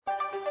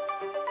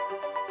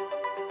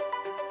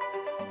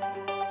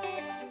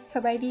ส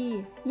บายดี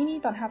ยินดี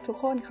ต้อนรับทุก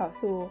คนเข้า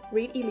สู่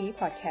Read Elite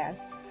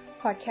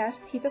Podcast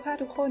ที่จะพา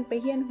ทุกคนไป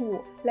เรียนรู้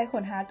และ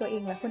ค้นหาตัวเอ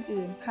งและคน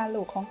อื่นผ่านโล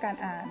กของการ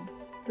อ่าน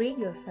Read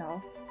yourself,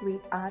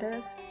 read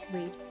others,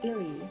 read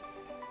Elite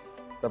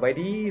สบาย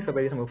ดี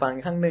ท่านผู้ฟังอี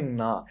กครั้งหนึ่ง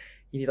เนาะ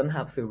ยินดีต้อน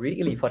รับสู่ Read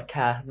Elite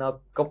Podcast เนาะ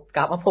ก็ก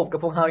ลับมาพบกับ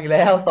พวกเราอีกแ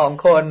ล้ว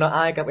2คนเนาะ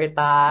อ้ายกับเอ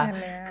ตา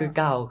คือ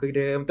เก่าคือ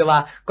เดิมแต่ว่า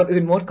ก่อน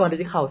อื่นก่อนที่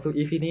จะเข้าสู่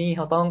EP นี้เ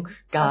ราต้อง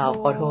กล่าว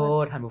ขอโท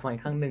ษท่านผู้ฟังอี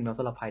กครั้งหนึ่งเนาะส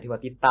ำหรับใครที่ว่า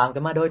ติดตามกั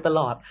นมาโดยตล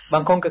อดบา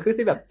งคนก็คือ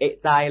สิแบบเอะ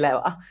ใจแล้ว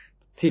อ่ะ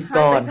ทิด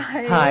ก่อน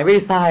หายไป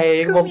ใส่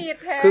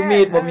คือมี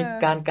ดบ่มี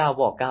การกล่าว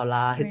บอกกล่าวล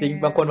าจริง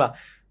บางคนว่า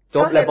จ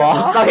บแล้วบ่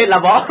เราเฮ็ดแล้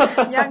วบ่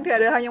ยังเถื่อ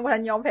เด้อเฮายังบ่ทั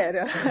นยอมแพ้เ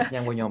ด้อยั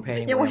งบ่ยอมแพ้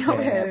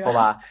เพราะ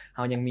ว่าเฮ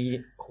ายังมี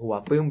หัว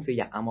ปึ้มสิ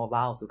อยากเอามาเ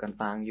ว้าสู่กัน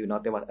ฟังอยู่เนาะ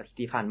แต่ว่าอาทิตย์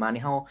ที่ผ่านมา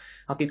นี่เฮ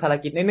าติดภาร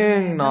กิจนิดนึ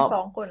งเนาะ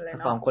2คนเลยเ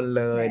นาะ2คน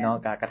เลยเนาะ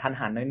ก็กระทัน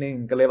หันนิดนึง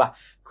ก็เลยว่า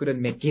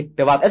couldn't make it แ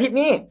ต่ว่าอาทิตย์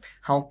นี้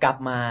เฮากลับ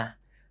มา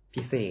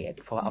พิเศษ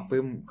เพราะว่าเอา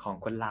ปึ้มของ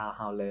คนลาวเ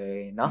ฮาเลย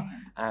เนาะ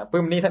ปึ้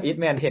มนี่ทับอิท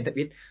แม่นเห็นทับ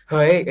อิทเ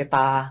ฮ้ยไอ้ต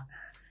า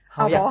เฮ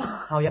าอย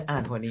ากอ่า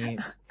นหัวนี้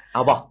เอ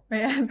าบ่แ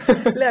ม่น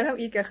เรื่องทับ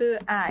อิทก็คือ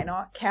อ่านเนา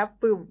ะแคป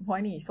ปึ้มหัว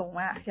นี่ส่งม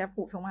าแคป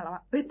ผูกส่งมาแล้วว่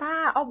าเอ้ยตา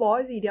เอาบ่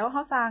สิเดี๋ยวเฮ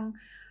าสั่ง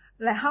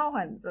และเฮา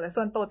หั่น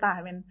ส่วนโตตา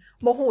แม่น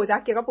บ่ฮู้จั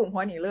กเกี่ยวกับปึ้มหั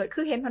วนี่เลยคื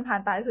อเห็นผ่าน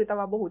ๆตาซื่อแต่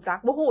ว่าบ่ฮู้จัก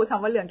บ่ฮู้ซ้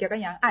ำว่าเรื่องเกี่ยวกับ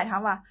หยังอ้ายถา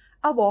มว่า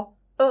เอาบ่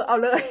เอา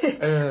เลย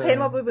เห็น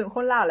ว่าปึ้มค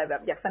นลาวแหละแบ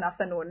บอยากสนับ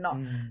สนุนเนาะ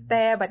แ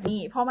ต่บัดนี้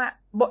พอมา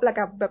บ่แล้ว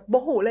ก็แบบบ่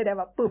ฮู้เลยได้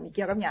ว่าปึ้มเ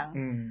กี่ยวกับหยัง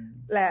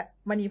และ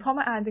มื้อนี้พอม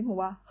าอ่านจึงฮู้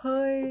ว่าเ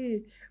ฮ้ย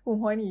ปึ้ม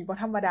หัวนี่บ่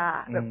ธรรมดา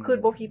แบบคิด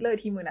บ่ผิดเลย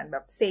ที่มื้อนั้นแบ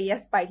บ say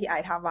yes ไปที่อ้า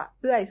ยถามว่า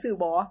เอื้อยซื้อ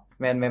บ่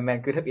แม่น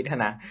คือทับอิทหั่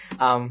นนะ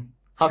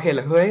เฮาเห็นแ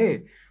ล้วเฮ้ย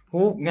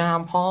ฮู้งาม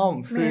พร้อม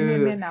ชื่อ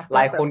หล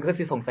ายคนก็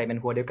สิสงสัยเป็น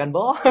หัวเดียวกัน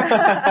บ่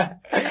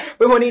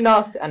ปึ้มหัวนี้เนาะ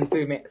อัน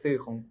ชื่อ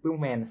ของปึ้ม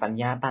แม่นสัญ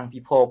ญาต่างพิ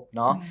ภพ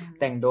เนาะ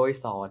แต่งโดย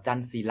สจัน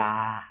ศิลา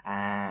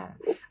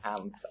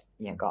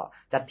อย่างก็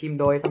จัดทีม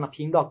โดยสำนัก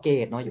พิมพ์ดอกเก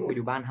ตเนาะอ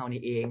ยู่บ้านเฮา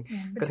นี่เอง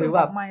ก็ถือ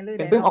ว่า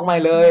เป็นปึ้มออกใหม่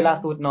เลยล่า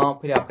สุดเนาะเ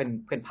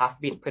พิ่นพับ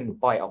บิทเพิ่น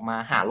ปล่อยออกมา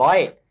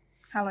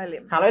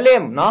500เล่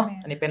มเนาะ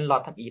อันนี้เป็นล็อ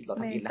ตทับอิทแล้วเ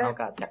ฮา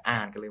ก็อยากอ่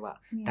านกันเลยว่า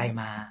ได้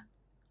มา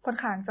ค่อน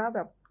ข้างจะแ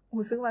บบ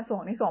รู้สึกว่า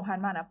ใน2ผ่าน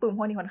มานะปึ้มพ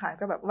วกนี้ค่อนข้าง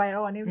จะแบบไว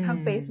รัลในทั้ง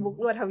Facebook ห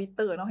รือว่า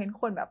Twitter เนาะเห็น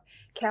คนแบบ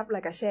แคปแล้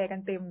วก็แชร์กัน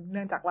เต็มเ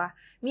นื่องจากว่า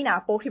มีหน้า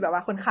ปกที่แบบว่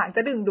าค่อนข้างจ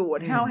ะดึงดูด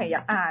ให้เฮาอย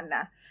ากอ่านน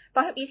ะตอ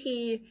นทำอีที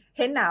เ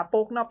ห็นหน้าป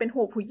กเนาะเป็น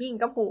รูปผู้หญิง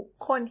กับผู้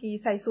คนที่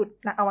ใส่ชุด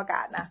นักอวก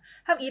าศนะ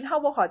ทำอีทเฮา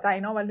บ่เข้าใจ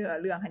เนาะว่าเ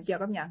รื่องหันเกี่ยว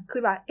กับหยังคื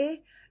อว่าเอ๊ะ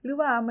หรือ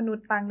ว่ามนุษ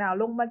ย์ต่างดาว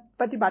ลงมา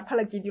ปฏิบัติภา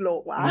รกิจอยู่โล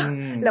กวะ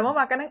แล้ว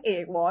มากับนางเอ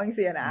กบ่จัง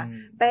ซี่นะ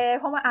แต่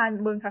พอมาอ่าน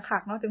เบิ่งคั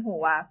กๆเนาะจึงฮู้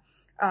ว่า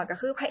ก็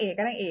คือพระเอก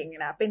กับนางเอก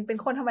นี่นะเป็น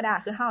คนธรรมดา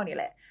คือเฮานี่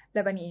แหละแ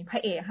ล้วบัดนี้พร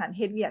ะเอกหันเ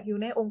ฮ็ดเวียกอยู่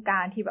ในองค์กา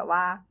รที่แบบว่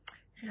า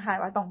คล้าย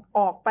ๆว่าต้องอ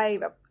อกไป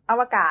แบบอ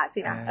วกาศสิ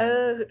นะ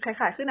คล้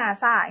ายๆคือ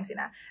NASA จังซี่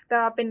นะแต่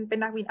ว่าเป็น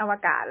นักบินอว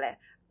กาศแหละ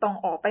ต้อง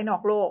ออกไปนอ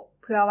กโลก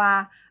เพื่อว่า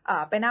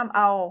ไปนำเ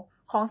อา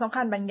ของสำ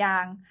คัญบางอย่า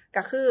ง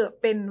ก็คือ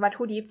เป็นวัต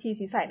ถุดิบที่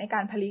สิใช้ในกา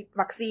รผลิต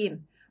วัคซีน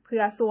เพื่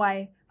อช่วย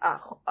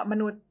ม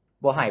นุษย์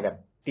บ่ให้แบบ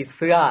ติดเ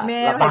ชื้อ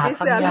ระบาด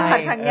ข้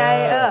างใน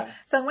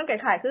ซึ่งมันค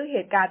ล้ายๆคือเห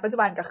ตุการณ์ปัจจุ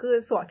บันก็คือ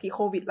ช่วงที่โค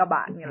วิดระบ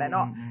าดนี่แหละเน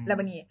าะแล้ว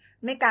บัดนี้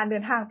ในการเดิ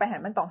นทางไปหั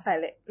นมันต้องใช้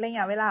ระย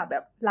ะเวลาแบ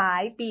บหลา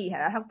ยปีหั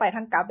นนะทั้งไป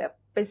ทั้งกลับแบบ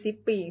เป็น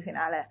10ปีจังซี่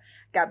นะแหละ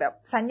ก็แบบ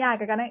สัญญา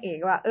กันนางเอก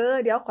ว่า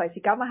เดี๋ยวข่อยสิ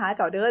กลับมาหาเ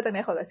จ้าเด้อจังไ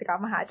ด๋ข่อยก็สิกลับ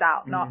มาหาเจ้า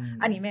เนาะ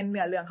อันนี้แม่นเ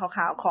นื้อเรื่องค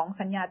ร่าวๆของ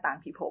สัญญาต่าง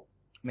พิภพ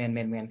แม่น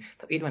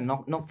ทับอิทมัน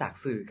นอกจาก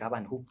สื่อกับอั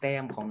นรูปแต้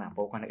มของหน้าป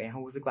กมันเฮ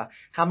ารู้สึกว่า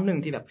คำนึง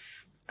ที่แบบ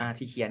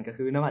ที่เขียนก็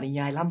คือนวนิ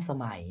ยายล้ำส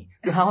มัย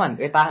คือเฮา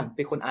ตาเ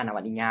ป็นคนอ่านนว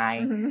นิยาย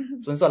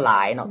ส่วนหล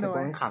ายเนาะทุกค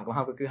นถามกับเฮ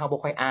าก็คือเฮาบ่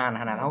ค่อยอ่าน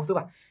ขนาดเฮารู้สึก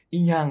ว่าอี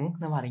หยัง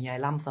นวนิยาย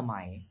ล้ำส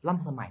มัย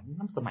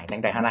จั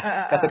งได๋หั่นน่ะ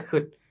ก็คื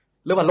อ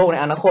หรือว่าโลกใน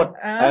อนาคต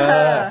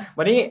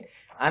วันนี้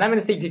อันนั้นเป็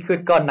นสิ่งที่คิด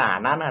ก่อนหน้า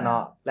นั้นน่ะเนา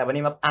ะแล้ววัน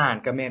นี้มาอ่าน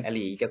ก็แม่นอห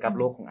ลีเกี่ยวกับ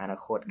โลกของอนา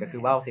คตก็คื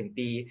อว่าถึง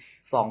ปี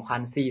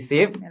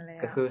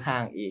2040ก็คือห่า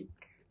งอีก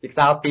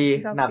20ปี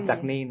นับจาก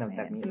นี้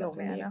โลกใ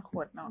นอนาค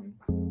ตเนาะ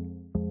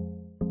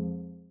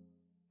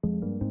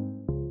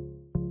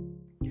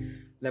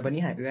แล้วบัด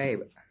นี้หาเอื้อย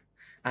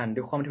อ่านด้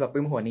วยความที่แบบ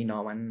ปึ้มหัวนี่เนา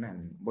ะมัน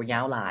บ่ยา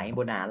วหลาย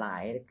บ่หนาหลา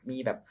ยมี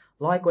แบบ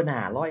100กว่าหน้า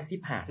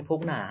115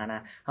 16หน้าหั่นน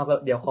ะเฮาก็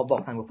เดี๋ยวขอบอ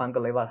กท่านผู้ฟังกั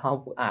นเลยว่าเฮา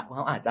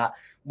อาจจะ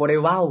บ่ได้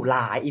เว้าหล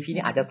าย EP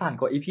นี้อาจจะสั้น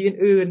กว่า EP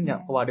อื่นๆเนี่ย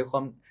เพราะว่าด้วยคว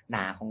ามหน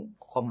าของ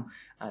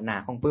หนา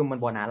ของปึ้มมัน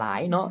บ่หนาหลา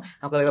ยเนาะ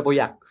เฮาก็เลยบ่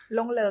อยากล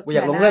งเลิก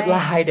หล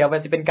ายเดี๋ยวมั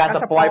นสิเป็นการส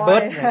ปอยล์เบิ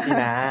ดจังซี่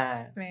นะ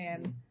แม่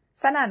น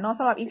ฉะนั้นเนาะส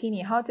ำหรับ EP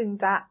นี้เฮาจึง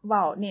จะเว้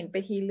าเน้นไป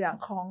ที่เรื่อง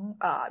ของ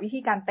วิธี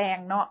การแต่ง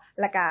เนาะ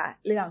แล้วก็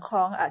เรื่องข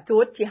องจุ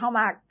ดที่เฮา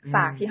มักฉ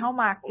ากที่เฮา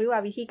มักหรือว่า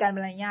วิธีการบ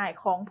รรยาย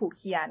ของผู้เ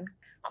ขียน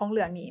ของเ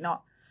รื่องนี้เนาะ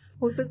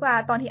รู้สึกว่า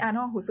ตอนที่อ่านเ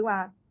นาะรู้สึกว่า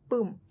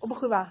ปึ้มบ่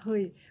คือว่าเฮ้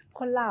ยค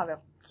นลาวแบ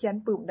บเขียน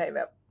ปึ้มได้แ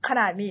บบข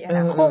นาดนี้น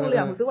ะโครงเรื่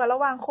องรู้สึกว่าระ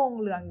หว่างโครง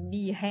เรื่อง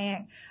ดีแฮง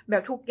แบ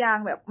บทุกอย่าง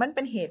แบบมันเ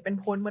ป็นเหตุเป็น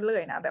ผลหมดเล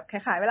ยนะแบบค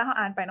ล้ายๆเวลาเฮา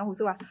อ่านไปเนาะรู้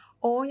สึกว่า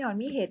โอ้ย้อน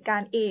มีเหตุกา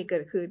รณ์ A เกิ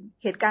ดขึ้น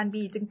เหตุการณ์ B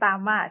จึงตาม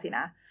มาสิน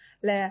ะ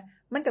และ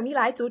มันก็มีห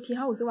ลายจุดที่เ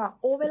ฮารู้สึกว่า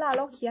โอ้เวลาเ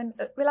ราเขียน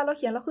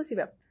เราคือสิ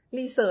แบบ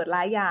รีเสิร์ชหล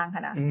ายอย่างค่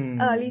ะนะ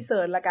รีเสิ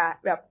ร์ชแล้วก็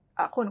แบบ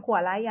คนขวา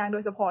หลายอย่างโด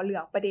ยเฉพาะเรื่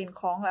องประเด็น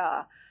ของ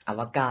อ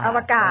วกา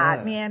ศ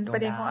แม่นปร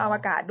ะเด็นของอว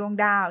กาศดวง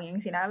ดาวอย่า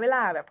งซี่นะเวล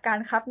าแบบการ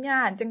ขับย่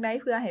านจังได๋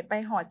เพื่อให้ไป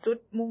ฮอดจุด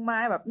มุ่งหมา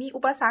ยแบบมี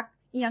อุปสรรค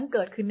อีหยังเ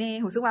กิดขึ้นแน่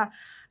รู้สึกว่า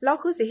เรา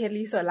คือสิเฮ็ด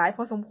รีเสิร์ชหลายพ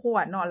อสมคว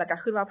รเนาะแล้วก็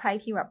คิดว่าไผ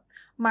ที่แบบ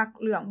มัก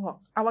เรื่องพวก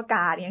อวก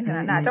าศอีหยังซี่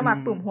น่าจะมัก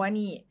ปึ้มหัว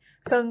นี่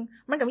ซึ่ง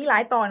มันก็มีหลา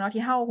ยตอนเนาะ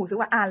ที่เฮารู้สึก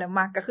ว่าอ่านแล้ว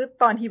มักก็คือ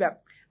ตอนที่แบบ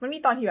มันมี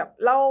ตอนที่แบบ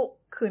เรา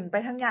ขึ้นไป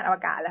ทางยานอว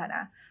กาศแล้วน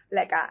ะแล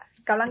ะก็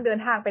กำลังเดิน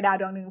ทางไปดาว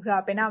ดวงนึงเพื่อ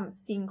ไปน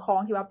ำสิ่งของ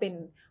ที่ว่าเป็น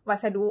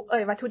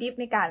วัตถุดิบ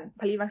ในการ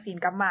ผลิตวัคซีน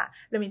กลับมา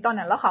แล้วมีตอน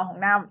นั้นเราเข้าห้อง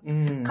น้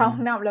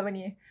ำแล้ววัน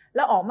นี้แ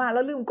ล้วออกมาแล้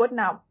วลืมกด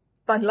น้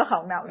ำตอนที่เราเข้า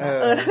ห้องน้ำเนาะ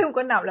แล้วลืมก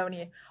ดน้ำแล้ววัน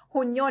นี้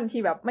หุ่นยนต์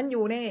ที่แบบมันอ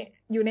ยู่ใ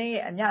น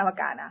อันยานอว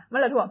กาศนะมัน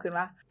ระถ่วงขึ้น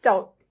ว่าเจ้า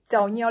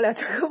เหี่ยวแล้ว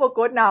จะคือบ่ก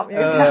ดน้ำอย่า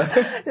งนี้นะ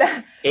และ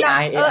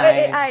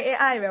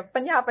AI แบบ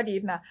ปัญญาประดิ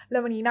ษฐ์นะแล้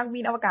ววันนี้นักบิ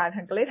นอวกาศ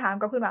ท่านก็เลยถาม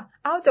กลับขึ้นมา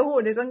เอ้าจะ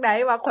ฮู้ได้จังได๋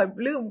ว่าข่อย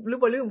ลืมหรือ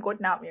บ่ลืมกด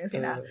น้ำอย่าง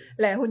ซี่นะ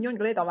และหุ่นยนต์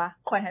ก็เลยตอบว่า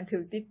ข่อยหันถู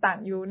กติดตั้ง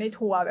อยู่ใน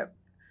ทัว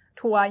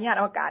ร์ยาน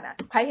อวกาศน่ะ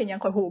ไผเห็นหยัง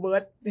ข่อยฮู้เบิ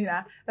ดนี่น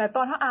ะแต่ต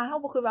อนเฮาอ่านเฮา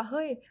บ่คิดว่าเ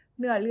ฮ้ย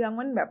เนื้อเรื่อง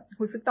มันแบบ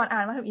รู้สึกตอนอ่า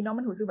นมาทำอีน้อง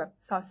มันรู้สึกแบบ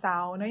เศร้า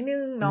ๆหน่อยนึ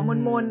งเนาะม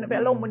นๆเป็น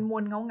อารมณ์ม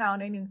นๆเงาๆ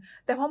หน่อยนึง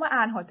แต่พอมา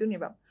อ่านฮอดจุด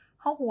นี้แบบ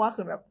เฮาหัว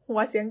ขึ้นแบบหัว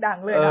เสียงดัง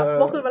เลยนะ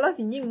บ่คิดว่าเรา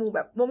สิยิงหมู่แบ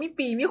บบ่มี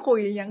ปีมีคุย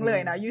หยังเลย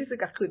นะอยู่ซื่อ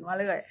ก็ขึ้นมา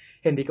เลย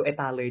เห็นดีกับไอ้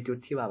ตาเลยจุด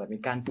ที่ว่าแบบมี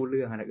การปูเ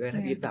รื่องอะนะถ้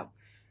าคิดแบบ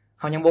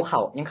เฮายังบ่เข้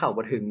า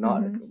บ่ถึงเนาะ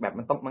แบบ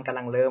มันกำ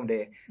ลังเริ่มเด้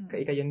ก็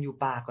อีกก็ยังอยู่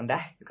ป่าก่อนได้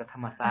อยู่กับธร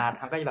รมชาติ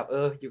เฮาก็แบบ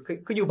อยู่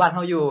คืออยู่บ้านเฮ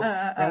าอยู่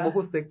ยังบ่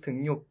รู้สึกถึง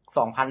ยุค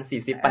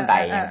2040ปานใด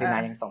อย่างซี่นะ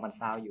ยัง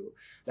2020อยู่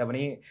แล้ววัน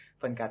นี้เ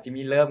พิ่นก็สิ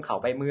มีเริ่มเข้า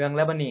ไปเมืองแ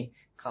ล้วบัดนี้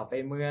เข้าไป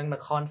เมืองน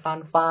ครซาน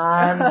ฟรา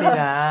นสิ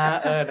นะ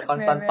นคร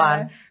ซานฟราน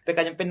แต่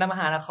ก็ยังเป็นม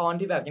หานคร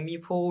ที่แบบยังมี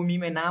ภูมี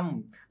แม่น้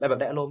ำแล้วแบบ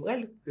ได้อารมณ์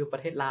คือปร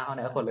ะเทศลาวน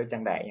ะคนเลยจั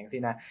งได๋จัง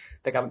ซี่นะ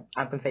แต่ก็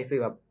อันเพิ่นใส่ชื่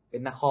อแบบเ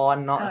ป็นนคร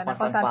เนาะน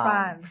ครซานฟร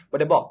านบ่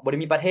ได้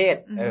มีประเทศ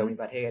มี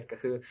ประเทศก็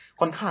คือ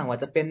ค่อนข้างว่า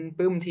จะเป็น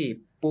ปึ้มที่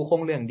ปูโคร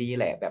งเรื่องดี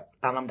แหละแบบ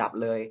ตามลำดับ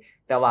เลย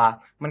แต่ว่า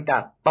มันก็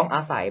ต้องอ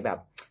าศัยแบบ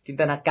จิน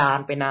ตนาการ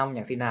ไปนำอ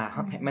ย่างซี่นะ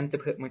มันจึง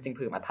เ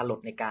พิ่มอรรถรส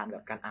ในการแบ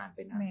บการอ่านไป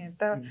นำแม่น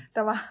แ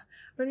ต่ว่า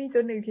มันมีจุ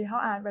ดนึงที่เฮา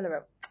อ่านไปแล้วแบ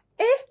บ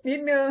นิด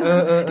นึง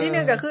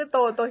ก็คือโ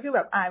ตคือแ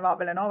บบอ่านบอกไ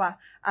ปแล้วเนาะว่า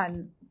อ่าน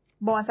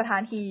บอนสถา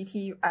นที่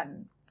ที่อ่าน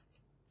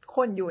ค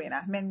นอยู่เนี่ยน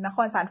ะแม่นนค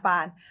รซานฟรา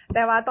นแ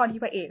ต่ว่าตอนที่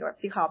พระเอกแบบ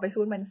สิเข้าไปซู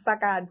นมันส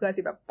การเพื่อ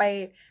สิแบบไป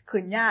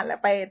ขึ้นยานและ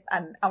ไปอั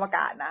นอวก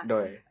าศนะโด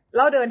ยเ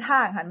ราเดินท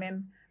างหั่นแม่น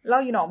เรา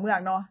อยู่นอกเมือง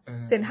เนาะ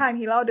เส้นทาง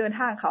ที่เราเดิน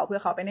ทางเพื่อ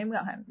เขาไปในเมือ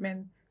งหั่นแม่น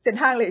เส้น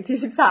ทางเลขที่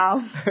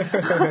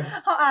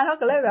13เฮาอ่านเฮา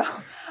ก็เลยแบบ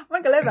มั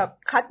นก็เลยแบบ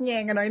คัดแย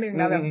งกันหน่อยนึง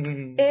นะแบบ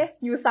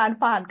อยู่ซาน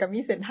ฟรานก็มี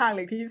เส้นทางเล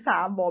ขที่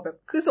13บ่แบบ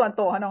คือส่วน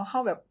ตัวเนาะเฮ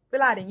าแบบเว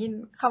ลาได้ยิน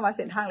คำว่าเ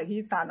ส้นทางเลขที่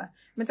13น่ะ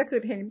มันจะคือ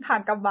ทาง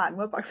กลับบ้านเ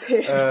มื่อปักเส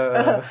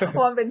เพร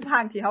าะมันเป็นทา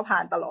งที่เฮาผ่า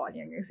นตลอดอ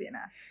ย่างจังซี่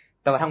นะ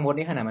แต่ว่าทั้งหมด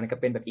นี้ขนาดมันก็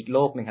เป็นแบบอีกโล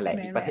กนึงหั่นแหละ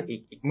อีกประเทศ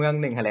อีกเมือง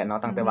นึงหั่นแหละเนา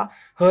ะตั้งแต่ว่า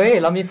เฮ้ย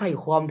เรามีใส่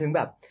ความถึง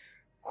แบบ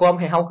ความ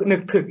ให้เฮานึ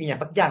กถึงอีหยัง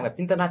สักอย่างแบบ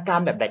จินตนาการ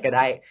แบบใดก็ไ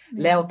ด้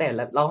แล้วแต่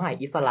เราให้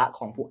อิสระข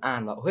องผู้อ่า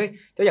นว่าเฮ้ย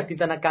เจ้าอยากจิน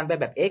ตนาการ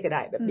แบบ A ก็ไ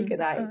ด้แบบ B ก็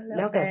ได้แ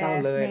ล้วแต่เจ้า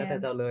เล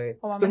ย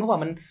ซึ่งเพราะว่า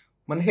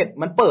มันเฮ็ด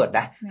มันเปิดน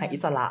ะให้อิ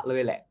สระเล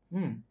ยแหละ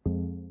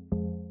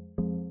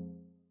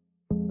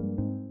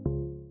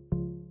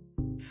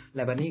แ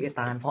ล้วบัดนี้ไอ้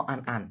ตาลพอ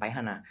อ่านไป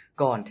หั่นน่ะ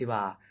ก่อนที่ว่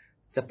า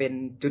จะเป็น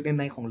จุดใ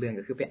นของเรื่อง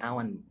ก็คือไปเอา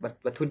อัน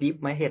วัตถุดิบ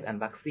มาเฮ็ดอัน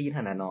วัคซีน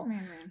หั่นน่ะเนาะ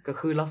ก็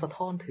คือเราสะ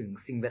ท้อนถึง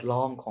สิ่งแวดล้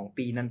อมของ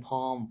ปีนั้นพ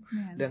ร้อม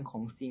เรื่องขอ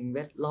งสิ่งแว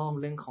ดล้อม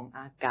เรื่องของ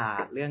อากา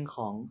ศเรื่องข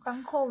องสัง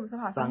คมส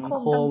ภาพสังค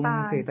มต่า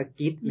งๆเศรษฐ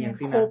กิจอีหยัง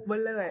ซี่นะครบเบิ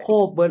ด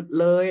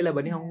เลยแล้วบั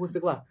ดนี้เฮารู้สึ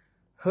กว่า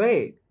เฮ้ย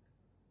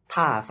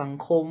ถ้าสัง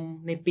คม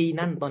ในปี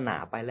นั้นต่อหน้า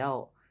ไปแล้ว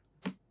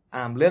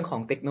เรื่องขอ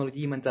งเทคโนโล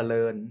ยีมันเจ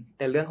ริญแ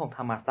ต่เรื่องของธ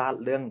รรมชาติ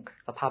เรื่อง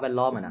สภาพแวด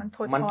ล้อมอ่ะนะ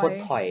มันถด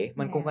ถอย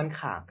มันคงกัน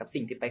ข้ามกับ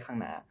สิ่งที่ไปข้าง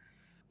หน้า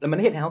แล้วมัน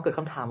เฮ็ดให้เฮาเกิด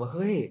คำถามว่าเ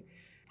ฮ้ย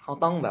เฮา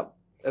ต้องแบบ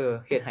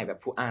เฮ็ดให้แบบ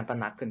ผู้อ่านตระ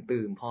หนักขึ้น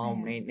ตื่นพร้อม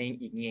ใน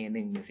อีกแง่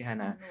นึงจังซี่หั่น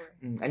นะ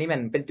อันนี้มั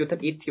นเป็นจุดทั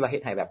ดอิฐที่ว่าเฮ็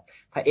ดให้แบบ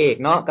พระเอก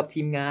เนาะกับ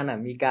ทีมงานน่ะ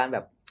มีการแบ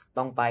บ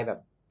ต้องไปแบบ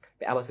ไ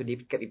ปเอาวัตถุดิบ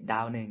กับอีกด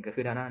าวนึงก็คื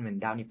อดาวนั้นมันเป็น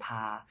ดาวนิพ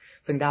า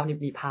ซึ่งดาว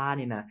นิพา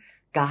นี่นะ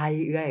ไก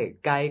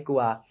ลก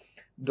ว่า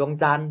ดวง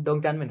จันทร์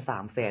เป็น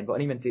 300,000 บ่อั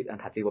นนี้มัน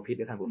ถ้าจิบ่ผิดเ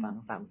ด้อท่านผู้ฟัง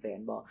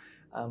 300,000 บ่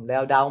แล้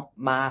วดาว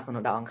มาสำห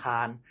รับดาวอังค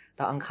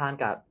าร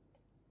ก็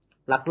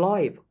หลักร้อ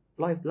ย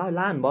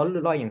ล้านบ่หรื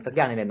อร้อยหยังสักอ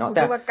ย่างนี่แหละเนาะแ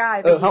ต่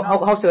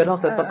เฮาเสิร์ช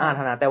ต้นอ่าน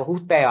หั่นน่ะแต่ว่า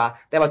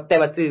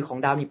ชื่อของ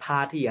ดาวนิพา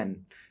ที่อัน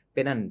เ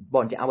ป็นอันบ่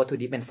อนจะเอาวัตถุ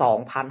ดิบเป็น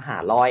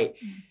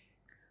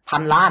 2,500 พั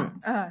นล้าน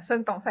ซึ่ง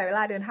ต้องใช้เวล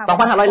าเดินทาง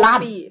 2,500 ล้า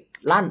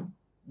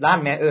น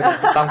แม่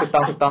ถูก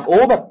ต้องโอ้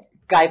แบบ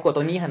ไกลกว่า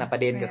ตัวนี้หั่นน่ะปร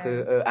ะเด็นก็คือ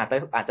อ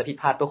าจจะผิด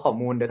พลาดตัวข้อ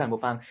มูลเด้อท่าน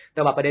ผู้ฟังแ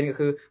ต่ว่าประเด็นก็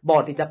คือบอ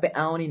ร์ดที่จะไปเ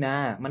อานี่นะ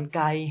มันไก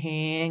ลแฮ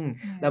ง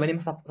แล้วมัน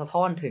สะ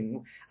ท้อนถึง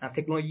เท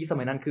คโนโลยีส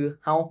มัยนั้นคือ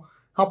เ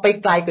ฮาไป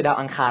ไกลกว่าดาว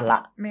อังคารละ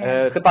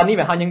คือตอนนี้แ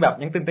บบเฮา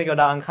ยังตื่นเต้นกับ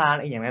ดาวอังคาร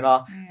อีหยังแม่นบ่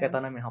แต่ตอ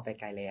นนั้นเฮาไป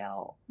ไกลแล้ว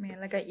แม่น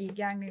แล้วก็อีก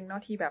อย่างนึงเนา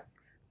ะที่แบบ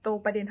โต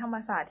ประเด็นธรรม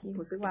ศาสตร์ที่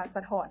รู้สึกว่าส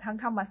ะท้อนทั้ง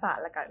ธรรมศาสต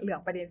ร์แล้วก็เรื่อ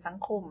งประเด็นสัง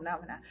คมน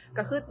ะ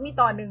ก็คือมี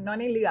ตอนนึงเนาะ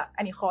ในเรื่อง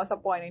อันนี้ขอส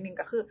ปอยล์หน่อยนึง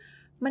ก็คือ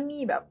มันมี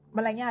แบบบ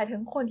รรยายถึ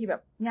งคนที่แบ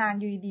บย่าง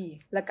อยู่ดี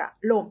ๆแล้วก็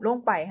ล้มลง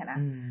ไปหั่นนะ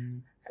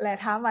และ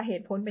ถามว่าเห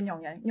ตุผลเป็นหยัง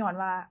ย้อน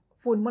ว่า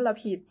ฝุ่นมล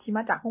พิษที่ม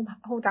าจาก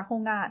โร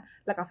งงาน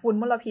แล้วก็ฝุ่น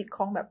มลพิษข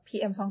องแบบ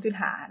PM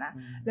 2.5 นะ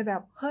แล้วแบ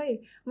บเฮ้ย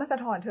มันสะ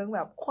ท้อนถึงแบ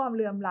บความเห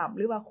ลื่อมล้ำห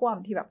รือว่าความ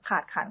ที่แบบขา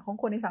ดขันของ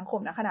คนในสังค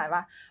มนะขนาดว่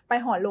าไป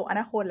ฮอดโลกอ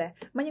นาคตเลย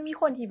มันยังมี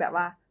คนที่แบบ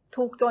ว่า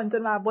ทุกข์จ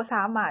นว่าบ่ส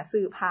ามารถ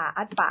ซื้อผ้า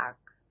อัดปาก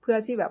เพื่อ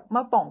ที่แบบม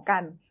าป้องกั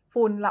น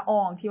ฝุ่นละอ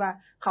องที่ว่า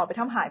เขาไป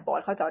ทำหายปอด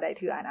เขาเจ้าได้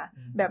เถื่อนะ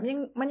แบบ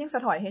มันยังส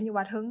ะท้อนเห็นอยู่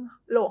ว่าถึง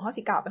โลกเฮา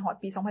สิก้าวไปฮอด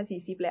ปี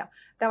2040แล้ว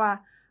แต่ว่า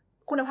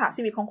คุณภาพ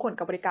ชีวิตของคน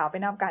ก็บ่ได้ก้าวไป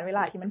นำกาลเวล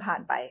าที่มันผ่า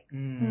นไป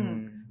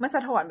มันส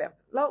ะท้อนแบบ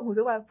แล้วรู้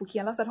สึกว่าผู้เขี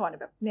ยนเราสะท้อน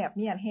แบบแนบเ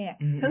นียนแฮง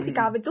ถึงสิ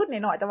ก้าวเป็นจุด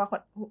น้อยๆแต่ว่า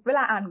เวล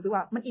าอ่านรู้สึก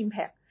ว่ามัน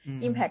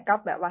impact กับ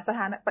แบบว่าสถ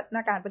าน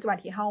การณ์ปัจจุบัน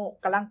ที่เฮา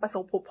กำลังประส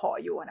บพบ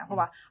อยู่นะเพราะ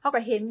ว่าเฮาก็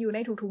เห็นอยู่ใน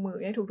ทุกๆมื้อ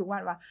ในทุกๆวั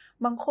นว่า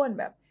บางคน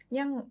แบบ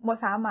ยังบ่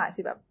สามารถ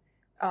สิแบบ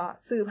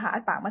ซื้อผ้าอั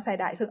ดปากมาใส่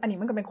ได้ซึ่งอันนี้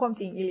มันก็เป็นความ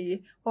จริงอีหลี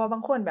เพราะว่าบา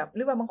งคนแบบห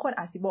รือว่าบางคน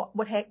อาจสิ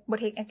บ่เ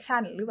ทคแอค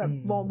ชั่นหรือแบบ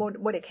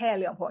บ่ได้แคร์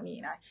เรื่องพวกนี้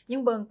นะยิ่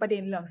งเบิ่งประเด็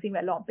นเรื่องสิ่งแว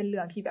ดล้อมเป็นเ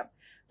รื่องที่แบบ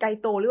ไกล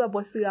โตหรือว่า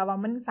บ่เชื่อว่า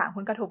มันสร้างผ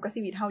ลกระทบกับ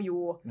ชีวิตเฮาอ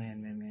ยู่แม่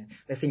นๆ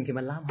ๆแต่สิ่งที่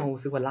มันล่ำเฮา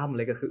รู้สึกว่าล่ำเ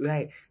ลยก็คือ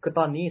คือต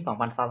อนนี้2020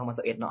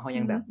 2021เนาะเฮา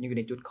ยังแบบอยู่ใ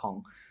นจุดของ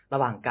ระ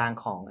หว่างกลาง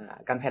ของ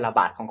การแพร่ระบ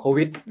าดของโค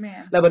วิด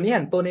แล้วบัดนี้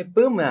หั่นตัวใน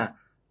ปึ้ม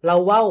เรา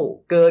เว้า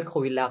เกินโค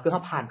วิดแล้วคือเฮ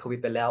าผ่านโควิด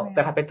ไปแล้วแ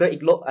ต่ถ้าไปเจออี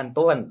กโรค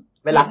ตัว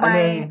ไวรัสอัน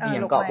นึงอีห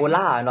ยังก็โบล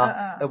าเนาะ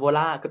โบล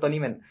าคือตัวนี้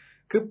มัน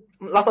คือ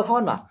เราสะท้อ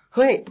นว่าเ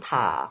ฮ้ยถ้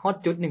าฮอด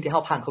จุดนึงที่เฮ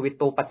าผ่านโควิด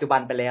ตัวปัจจุบั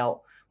นไปแล้ว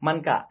มัน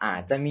ก็อา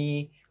จจะมี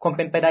ความเ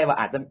ป็นไปได้ว่า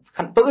อาจจะ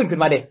ตัวอื่นขึ้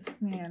นมาเด้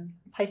แม่น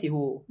ไผสิ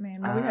ฮู้แม่น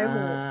บ่มีไผ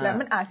ฮู้แล้ว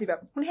มันอาจสิแบบ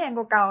มันแฮงก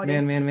ว่าเก่าเด้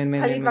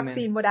ผลิตวัค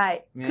ซีนบ่ได้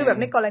คือแบบ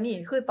ในกรณี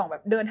คือต้องแบ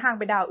บเดินทางไ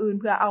ปดาวอื่น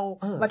เพื่อเอา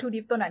วัตถุดิ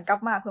บตัวนั้นกลับ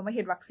มาเพื่อมาเ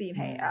ฮ็ดวัคซีนใ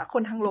ห้ค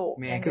นทั้งโลก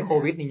แม่นคือโค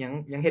วิดนี่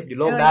ยังเฮ็ดอยู่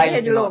โลกได้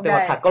แต่ว่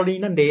าถ้ากรณี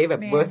นั้นเด้แบ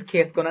บ worst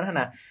case กว่านั้นหั่น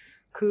น่ะ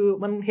คือ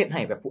มันเฮ็ดใ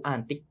ห้แบบผู้อ่าน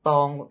ติ๊กต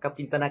องกับ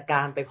จินตนาก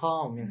ารไปพร้อ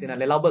มจังซี่นะ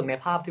แล้วเราเบิ่งใน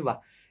ภาพที่ว่า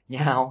ย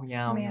าว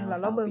ๆแม่นแล้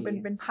วเราเบิ่ง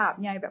เป็นภาพ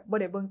ใหญ่แบบบ่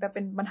ได้เบิ่งแต่เ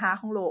ป็นปัญหา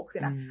ของโลกสิ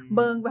นะเ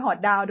บิ่งไปฮอด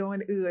ดาวดวง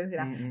อื่นๆสิ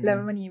นะแล้ว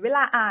วันนี้เวล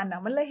าอ่านน่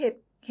ะมันเลยเฮ็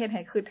ดใ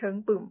ห้คือถึง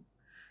ปึ้ม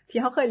ที่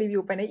เฮาเคยรีวิ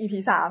วไปใน EP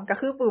 3ก็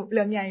คือปึ้มเ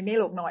รื่องใหญ่ใน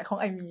โลกน้อยของ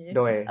ไอ้หมี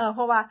เพ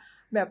ราะว่า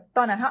แบบต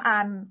อนนั้นเฮาอ่า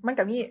นมัน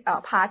ก็มี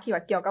พาร์ทที่ว่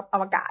าเกี่ยวกับอ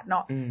วกาศเน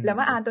าะแล้ว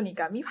มาอ่านตัวนี้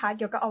ก็มีพาร์ทเ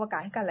กี่ยวกับอวกา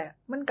ศให้กันแหละ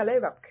มันก็เลย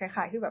แบบค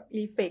ล้ายๆคือแบบ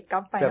รีเฟล็กกลั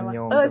บไปว่า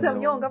เชื่อม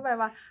โยงกลับไป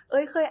ว่า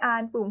เคยอ่า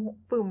น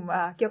ปึ้ม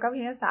เกี่ยวกับวิ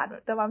ทยาศาสตร์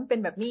แต่ว่ามันเป็น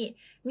แบบนี้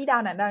มีดา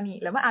วนั้นดาวนี้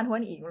แล้วมาอ่านหัว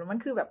นี้อีกมัน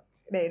คือแบบ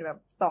ได้แบบ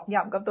ตอก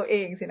ย้ำกับตัวเอ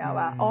งสินะ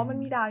ว่ามัน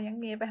มีดาวยัง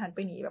เมไปหันไป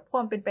หนีแบบคว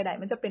ามเป็นไปได้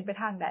มันจะเป็นไป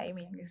ทางใดมั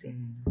นอย่างจังซี่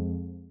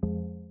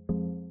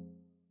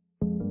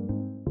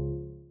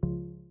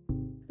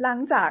หลัง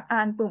จากอ่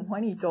านปึ้มหัว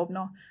นี้จบเ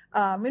นาะ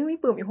มันมี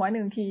ปึ้มอีกหัว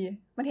นึงที่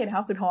มันเฮ็ดให้เฮ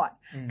าคิดฮอด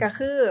ก็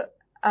คือ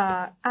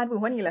อ่านปึ้ม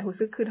หัวนี้แหละรู้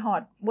สึกคิดฮอ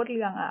ดบทเ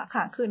รื่องข้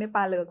างคืนใน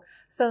ป่าลึก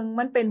ซึ่ง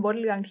มันเป็นบท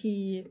เรื่องที่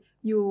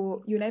อ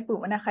ยู่ในปึ้ม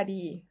วรรณค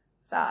ดี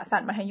สั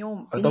นมัธยม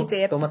ปีที่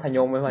7ตัวมัธย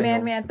มไว้แ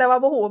ม่นๆแต่ว่า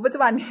บ่ฮู้ว่าปัจจุ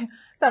บันนี้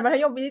สันมัธ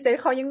ยมปีที่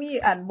7เขายังมี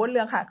บทเ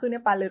รื่องข้างคืนใน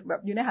ป่าลึกแบ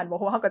บอยู่ในหันบ่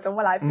ฮู้เฮาก็จบ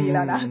มาหลายปีแ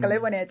ล้วนะก็เลย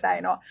บ่แน่ใจ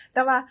เนาะแ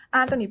ต่ว่าอ่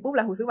านตัวนี้ปุ๊บแ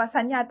ล้วรู้สึกว่า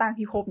สัญญาต่าง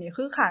พิภพนี่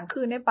คือข้าง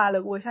คืนในป่าลึ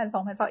กเวอร์ชัน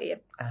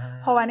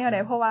2021เพราะว่าแนวใด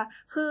เพราะว่า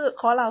คือ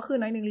ขอเล่าคือ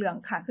น้อยนึงเรื่อง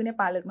ข้างคืนใน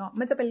ป่าลึกเนาะ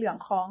มันจะเป็นเรื่อง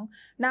ของ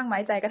นางไม้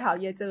ใจกระเฒ่า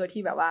เยเจอ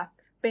ที่แบบว่า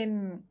เป็น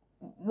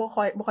บ่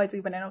ค่อยจื้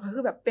อปานใดเนาะก็คื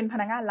อแบบเป็นพ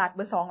นักงานรัฐเบ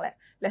อร์2แหละ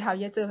และเฒ่า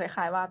เยเจอค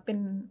ล้ายๆว่าเ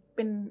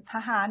ป็นท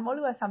หารบ่ห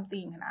รือว่า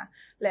something นะ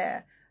และ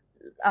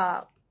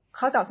เข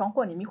าเจ้า2ค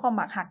นนี่มีความ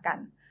มักฮักกัน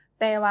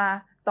แต่ว่า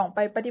ต้องไป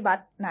ปฏิบั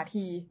ติหน้า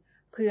ที่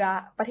เพื่อ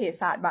ประเทศ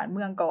ชาติบ้านเ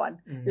มืองก่อน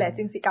และ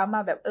จึงสิกลับม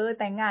าแบบ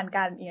แต่งงาน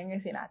กันอีหยังจั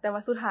งซี่นะแต่ว่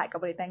าสุดท้ายก็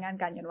บ่ได้แต่งงาน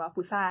กันย้อนว่า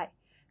ผู้ชาย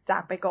จา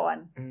กไปก่อน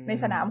ใน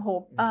สนามร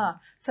บ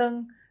ซึ่ง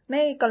ใน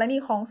กรณี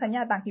ของสัญญ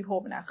าต่างพิภ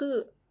พนะ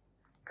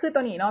คือตั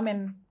วนี้เนาะแม่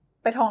น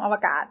ไปท่องอว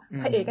กาศ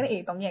พระเอกกับนางเอ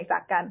กต้องแยกจา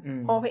กกัน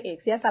เพราะพระเอก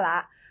เสียสละ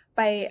ไ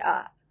ป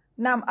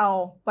นำเอา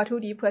วัตถุ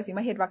ดิบเพื่อสิม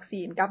าเฮ็ดวัค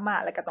ซีนกลับมา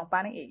แล้วก็ต้องป้า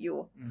นางเอกอยู่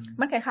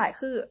มันคล้ายๆ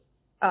คือ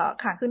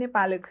ข้างคืนใน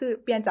ป่าเลยคือ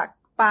เปลี่ยนจาก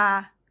ป่า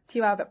ที่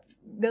ว่าแบบ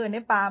เดินใน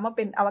ป่ามาเ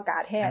ป็นอวกา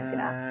ศแทนสิ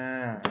นะ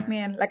แ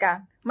ม่นแล้วก็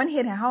มันเ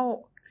ฮ็ดให้เฮา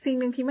สิ่ง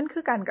นึงที่มันคื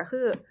อกันก็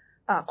คือ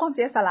ความเ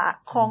สียสละ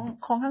ข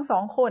องทั้งสอ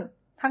งคน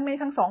ทั้งใน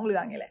ทั้ง2เรื่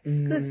องนี่แหละ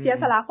คือเสีย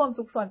สละความ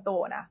สุขส่วนตัว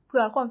นะเพื่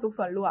อความสุข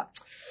ส่วนรวม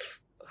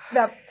แ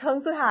บบถึง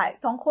สุดท้าย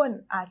2คน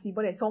อาจสิ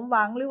บ่ได้สมห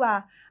วังหรือว่า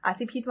อาจ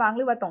สิผิดหวังห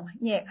รือว่าต้อง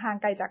แยกห่าง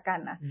ไกลจากกัน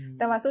นะแ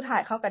ต่ว่าสุดท้า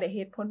ยเขาก็ได้เ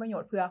ฮ็ดผลประโย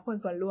ชน์เพื่อคน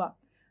ส่วนรวม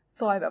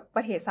ซอยแบบป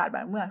ระเทศชาติบ้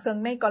านเมืองซึ่ง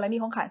ในกรณี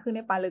ของข้างคืนใ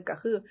นป่าลึกก็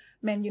คือ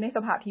แม่นอยู่ในส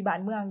ภาพที่บ้า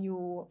นเมืองอ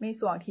ยู่ใน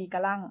ช่วงที่ก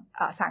ำลัง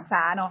สร้างส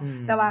าเนาะ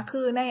แต่ว่า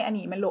คือในอัน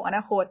นี้มันโลกอน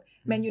าคต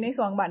แม่นอยู่ใน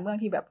ช่วงบ้านเมือง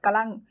ที่แบบกำ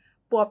ลัง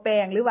ปัวแปล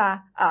งหรือว่า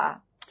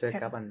เจอ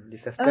กับ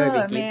disaster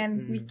แม่น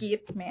วิกฤ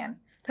ตแม่น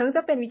ถึงจ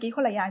ะเป็นวิกฤตค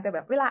นละอย่างแต่แบ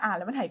บเวลาอ่านแ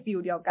ล้วมันให้ฟีล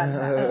เดียวกัน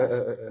นะ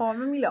เพราะ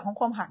มันมีเรื่องของ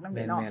ความหักนำ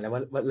เนาะแม่นๆแล้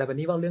ววัน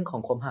นี้เว้าเรื่องขอ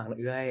งความหัก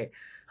เอื้อย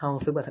เฮา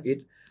รู้สึกว่าทับอิฐ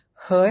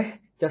เฮ้ย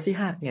จะสิ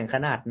หักหยังข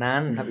นาดนั้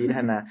นทับอิฐ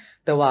หั่นน่ะ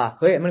แต่ว่า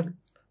เฮ้ยมัน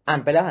อ่าน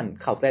ไปแล้วหั่น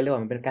เข้าใจเลยว่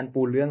ามันเป็นการ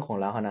ปูเรื่องของ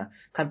เราหั่นน่ะ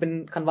คั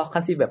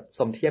นสิแบบ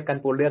สมเทียบกัน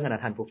ปูเรื่องหั่นน่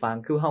ะท่านผู้ฟัง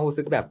คือเฮารู้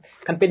สึกแบบ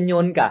คันเป็นย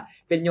นต์กะ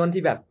เป็นยนต์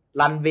ที่แบบ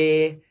รันเว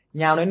ย์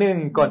ยาวหน่อยนึง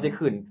ก่อนจะ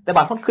ขึ้นแต่บ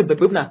างคนขึ้นไป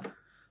ปึ๊บน่ะ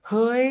เ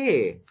ฮ้ย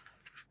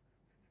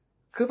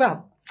คือแบบ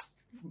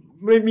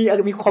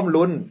มีความ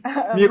ลุ้น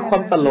มีควา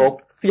มตลก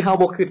ที่เฮา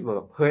บ่คิดแ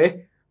บบเฮ้ย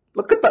แ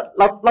ล้วก็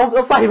เร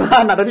าใส่มา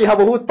นาทีเฮา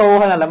บ่ฮู้โต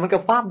ขนาดแล้วมันก็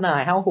ฟาบหน้า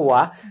เฮาหัว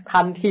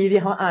ทันทีที่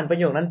เฮาอ่านประ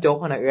โยคนั้นจบ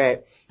หั่นน่ะ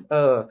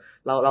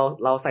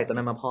เราใส่ตัว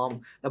นั้นมาพร้อม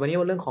แล้วบัดนี้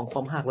ว่าเรื่องของคว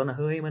ามรักแล้วนะ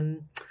เฮ้ยมัน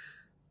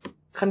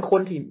คันค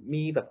นที่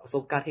มีแบบประส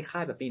บการณ์คล้า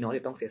ยๆแบบนี้เนาะ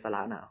ที่ต้องเสียสล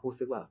ะน่ะรู้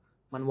สึกว่า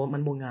มัน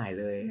บ่ง่าย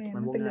เลยมั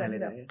นบ่ง่ายเลย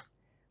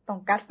ต้อง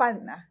กัดฟัน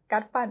นะกั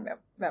ดฟันแบ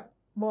บ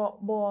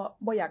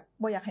บ่อ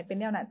ยากให้เป็น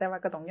แนวนั้นแต่ว่า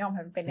ก็ต้องยอมใ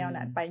ห้มันเป็นแนว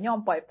นั้นไปยอม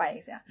ปล่อยไป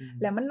จังซี่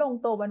แล้วมันลง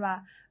โตบันว่า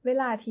เว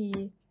ลาที่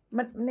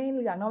มันในเ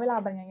รื่องเนาะเวลา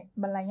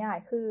บรรยาย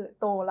คือ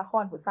โตละค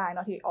รผู้ชายเน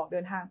าะที่ออกเดิ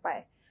นทางไป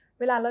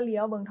เวลาเราเลี้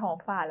ยวเบิ่งท้อง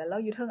ฟ้าแล้วเรา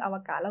อยู่เทิงอว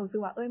กาศเรารู้สึ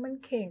กว่ามัน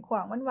เข่งขว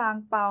างมันวาง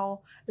เปล่า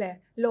และ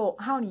โลก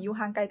เฮานี่อยู่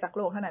ห่างไกลจากโ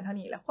ลกเท่านั้นเท่า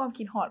นี้แล้วความ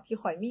คิดฮอดที่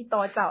ข่อยมีต่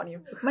อเจ้านี่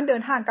มันเดิ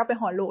นทางกลับไป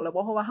ฮอดโลกแล้ว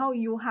บ่เพราะว่าเฮา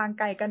อยู่ห่าง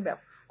ไกลกันแบบ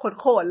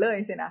โคตรเลย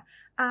สินะ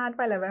อ่านไ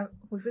ปแล้วแบบ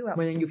รู้สึกแบบ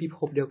มันยังอยู่พิภ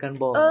พเดียวกัน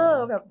บ่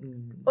แบบ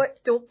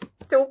จุ๊บ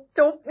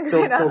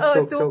นะ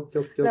จุ๊บ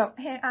แบบ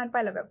แฮงอ่านไป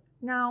แล้วแบบ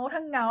เงา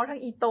ทั้ง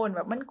อีโตนแ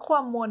บบมันควา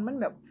มมนมัน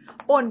แบบ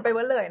ปนไปเ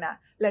บิดเลยนะ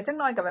แล้วจัง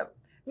น้อยก็แบบ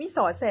มีส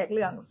อดแทรกเ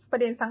รื่องประ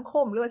เด็นสังค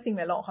มหรือว่าสิ่งแ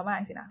วดล้อมเข้ามา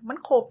จังซี่นะมัน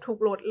ครบทุก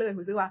รสเลย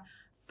รู้สึกว่า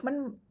มัน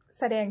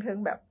แสดงถึง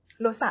แบบ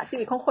รสชาติชี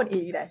วิตของคนอี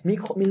กได้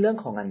มีเรื่อง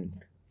ของอัน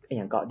อ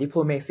ย่างก็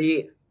diplomacy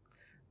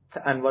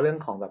อันว่าเรื่อง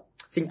ของแบบ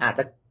สิ่งอาจ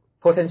จะ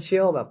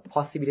potential แบบ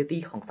possibility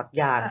ของสัก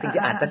อย่างสิ่ง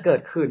ที่อาจจะเกิ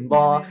ดขึ้น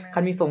บ่คั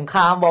นมีสงคร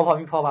ามบ่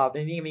พอแบบ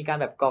นี่มีการ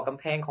แบบก่อกำ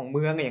แพงของเ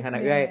มืองอย่างคั่นน่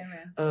ะ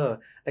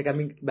แล้วก็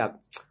มีแบบ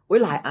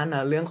หลายอันน่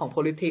ะเรื่องของ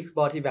politics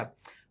บ่ที่แบบ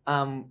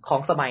ขอ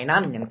งสมัยนั้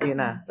นอย่างซี่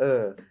นะ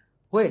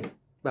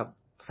แบบ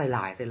ใส่หล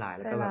ายแ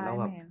ล้วก็แบบแล้ว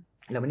แบบ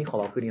แล้ววันนี้ขอ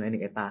บอกคืออีกหน่อยนึ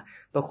งไอ้ตา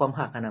ตัวความ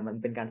รักน่ะมัน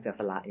เป็นการเสีย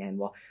สละอย่างนั้น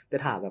บ่แต่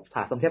ถ้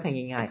าสมเทียบให้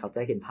ง่ายๆเข้าใจ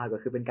เห็นภาพก็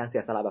คือเป็นการเสี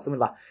ยสละแบบสมมุ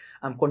ติว่า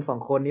คน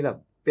2คนนี่แบบ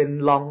เป็น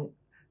long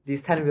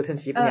distance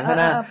relationship อย่างนั้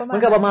นน่ะมั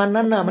นก็ประมาณ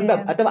นั้นน่ะมันแบบ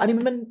แต่ว่าอันนี้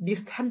มัน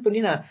distance ตัว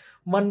นี้น่ะ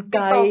มันไก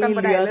ล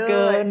เหลือเ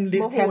กิน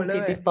distance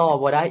ที่ติดต่อ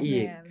บ่ได้อี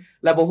ก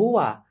แล้วบ่ฮู้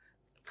ว่า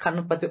คัน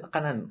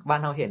นั้นบ้าน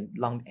เฮาเห็น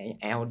ลอง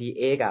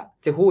LDA ก็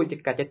จะฮู้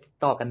ก็จะติด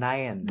ต่อกันได้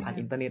ผ่าน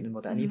อินเทอร์เน็ตนั่น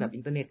บ่แต่อันนี้แบบอิ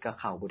นเทอร์เน็ตก็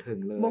เข้าบ่ถึง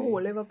เลยบ่ฮู้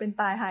เลยว่าเป็น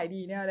ตายหาย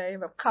ดีแนวใด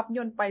แบบขับย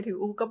นต์ไปถือ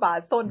อุกกาบาต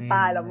ส้นต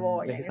ายแล้วบ่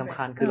อย่างสำ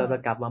คัญคือเราจะ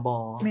กลับมาบ่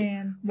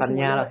สัญ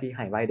ญาเราสิใ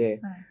ห้ไว้เด้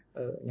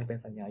ยังเป็น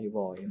สัญญาอยู่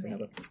บ่จังซี่นะ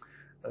แบบ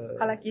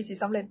ภารกิจสิ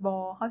สำเร็จบ่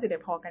เฮาสิได้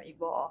พอกันอีก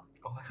บ่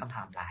โอ้ยคำถ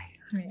ามหลาย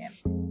แม่น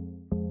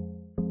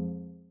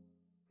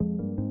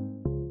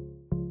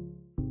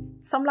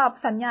สำหรับ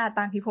สัญญา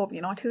ต่างพิภพ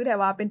นี่เนาะถือได้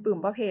ว่าเป็นปื้ม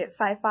ประเภทไ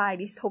ซไฟ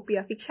ดิสโทเปีย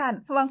ฟิกชัน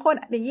บางคน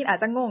ได้ยินอาจ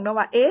จะงงเนาะ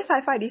ว่าไซ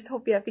ไฟดิสโท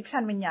เปียฟิกชั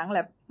นมันหยังแหล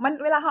ะมัน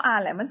เวลาเฮาอ่า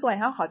นแหละมันช่วยใ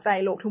ห้เฮาเข้าใจ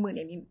โลกทุกมื้อ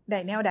นี้ได้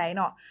แนวใดเ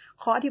นาะ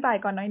ขออธิบาย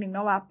ก่อนหน่อยนึงเน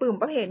าะว่าปื้ม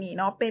ประเภทนี้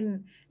เนาะเป็น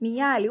นิ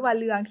ยายหรือว่า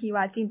เรื่องที่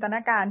ว่าจินตน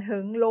าการถึ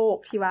งโลก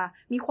ที่ว่า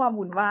มีความ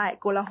วุ่นวาย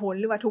โกลาหล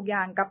หรือว่าทุกอย่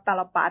างกับตา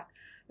ลปัด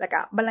แล้ว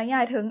ก็บรรยา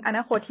ยถึงอน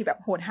าคตที่แบบ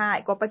โหดร้าย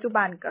กว่าปัจจุ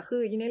บันก็คื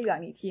ออยู่ในเรื่อง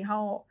นี้ที่เฮา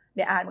ไ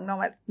ด้อ่านเบิ่งเนาะ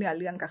ว่าเนื้อ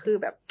เรื่องก็คือ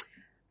แบบ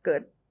เกิ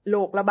ดโร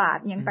คระบาด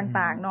หยัง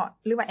ต่างๆเนาะ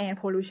หรือว่า air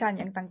pollution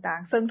หยังต่า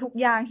งๆซึ่งทุก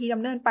อย่างที่ด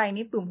ำเนินไป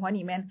นี่ปื้มหัว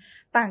นี่แม่น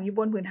ตั้งอยู่บ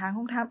นพื้นฐาน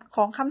ข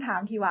องคำถาม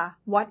ที่ว่า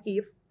what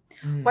if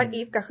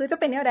ก็คือจะ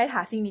เป็นแนวใดถ้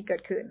าสิ่งนี้เกิ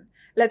ดขึ้น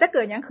แล้วจะเ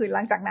กิดหยังขึ้นห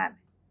ลังจากนั้น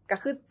ก็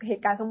คือเห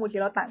ตุการณ์สมมุติ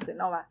ที่เราตั้งขึ้น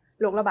เนาะว่า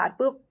โรคระบาด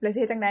ปุ๊บแล้วสิ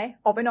เฮ็ดจังได๋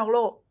ออกไปนอกโล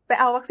กไป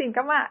เอาวัคซีนก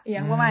ลับมาอีห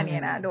ยังประมาณนี้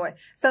นะโดย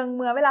ซึ่งเ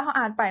มื่อเวลาเฮา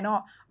อ่านไปเนาะ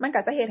มัน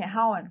ก็จะเฮ็ดให้เฮ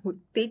า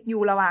ติดอ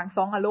ยู่ระหว่าง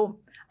2อารมณ์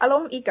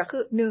อีกก็คื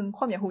อ1ค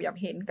วามอยากรู้อยาก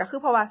เห็นก็คือ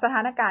เพราะว่าสถ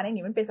านการณ์ใน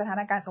นี้มันเป็นสถา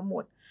นการณ์สมมุ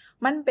ติ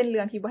มันเป็นเ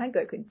รื่องที่บ่ทันเ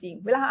กิดขึ้นจริง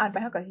เวลาเฮาอ่านไป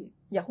เฮาก็สิ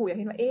อยากรู้อยาก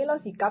เห็นว่าเรา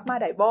สิกลับมา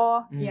ได้บ่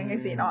อีหยังจั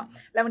งซี่เนาะ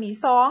แล้ววันนี้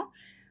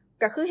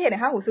2ก็คือเฮ็ดให้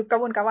เฮารู้สึกกระ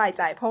วนกระวายใ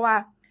จเพราะว่า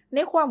ใน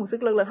ความรู้สึ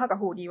กลึกๆเฮาก็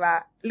รู้ดีว่า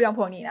เรื่องพ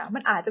วกนี้นะมั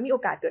นอาจจะมีโอ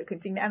กาสเกิดขึ้น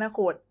จริงในอนาค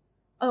ต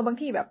บาง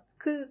ทีแบบ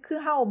คือ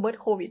เฮาเบิด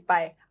โควิดไป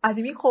อาจ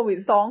สิมีโควิด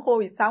2โค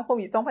วิด3โค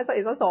วิด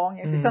2022อ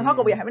ย่างซี่ซึ่งเฮา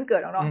ก็บ่อยากให้มันเกิ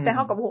ดหรอกเนาะแต่เฮ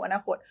าก็บ่ฮู้อนา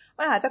คต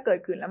มันอาจจะเกิด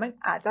ขึ้นแล้วมัน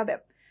อาจจะแบบ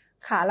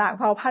ขาล้างเ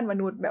ผ่าพันธุ์ม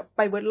นุษย์แบบไ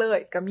ปเบิดเลย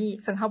ก็มี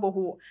ซึ่งเฮาบ่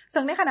ฮู้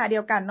ซึ่งในขณะเดี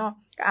ยวกันเนาะ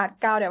ก็อาจ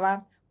กล่าวได้ว่า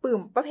ปื้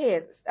มประเภท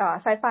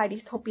ไซไฟดิ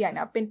สโทเปียเ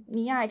นี่ยเป็น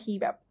นิยายที่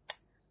แบบ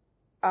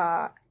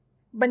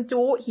บรร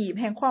จุหีบ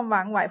แห่งความห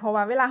วังไว้เพราะ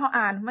ว่าเวลาเฮา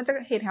อ่านมันจะ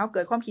เฮ็ดให้เฮาเ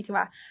กิดความคิดที่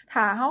ว่าถ้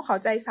าเฮาเข้า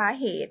ใจสา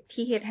เหตุ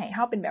ที่เฮ็ดให้เฮ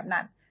าเป็นแบบ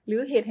นั้นหรื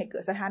อเฮ็ดให้เกิ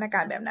ดสถานกา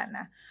รณ์แบบนั้นน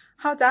ะ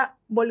เฮาจะ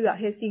บ่เลือก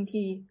เฮ็ดสิ่ง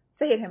ที่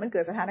จะเฮ็ดให้มันเกิ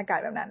ดสถานการ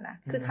ณ์แบบนั้นนะ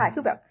คือคล้ายคื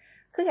อแบบ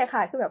คือคล้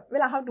ายๆคือแบบเว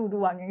ลาเฮาดูด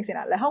วงจังซี่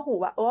น่ะแล้วเฮาฮู้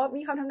ว่า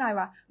มีคำทำนาย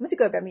ว่ามันสิ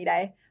เกิดแบบนี้ได้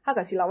เฮา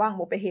ก็สิระวัง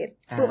บ่ไปเฮ็ด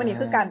คืออันนี้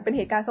คือการเป็นเ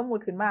หตุการณ์สมมุ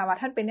ติขึ้นมาว่า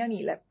ท่านเป็นแนว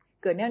นี้แหละ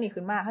เกิดแนวนี้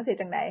ขึ้นมาเฮาสิเฮ็ด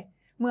จังได๋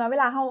เมื่อเว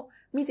ลาเฮา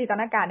มีจินต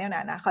นาการแนว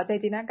นั้นนะเข้าใจ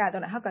จินตนาการตร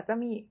งนั้นเฮาก็จะ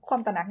มีควา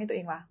มตระหนักในตัวเอ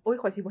งว่า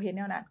ข่อยสิบ่เฮ็ดแ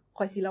นวนั้น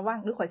ข่อยสิระวัง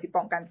หรือข่อยสิ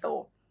ป้องกันตัว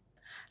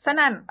ฉะ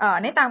นั้น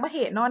ในต่างประเท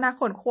ศเนาะนัก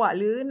ค้นคว้า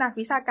หรือนัก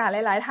วิชาการ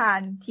หลายๆท่าน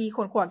ที่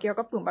ค้นคว้าเกี่ยว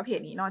กับกลุ่มประเภท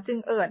นี้เนาะจึง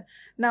เอิ้น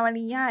นว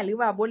นิยายหรือ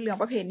ว่าบทเรื่อง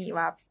ประเภทนี้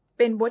ว่าเ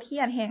ป็นบทเรี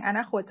ยนแห่งอน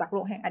าคตจากโล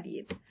กแห่งอดี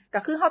ตก็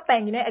คือเฮาแต่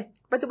งอยู่ใน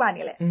ปัจจุบัน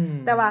นี่แหละ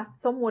แต่ว่า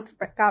สมมุติ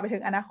กล่าวไปถึ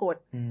งอนาคต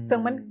ซึ่ง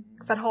มัน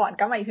สะท้อน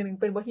กลับมาอีกทีนึง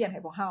เป็นบทเรียนให้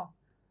พวกเฮา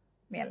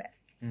แม่นแหละ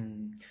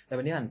แต่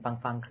วันนี้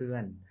ฟังคือ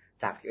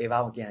จากที่เว้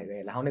าเมื่อกี้เล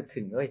ยแล้วเฮานึก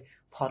ถึง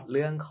พล็อตเ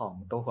รื่องของ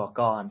ตัวหัว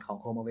กรของ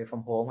Home Away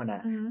from Home น่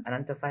ะอันนั้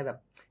นจะใส่แบบ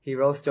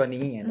Hero's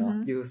Journey เนาะ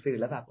อยู่ซื่อ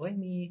แล้วแบบ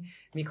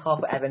มี Call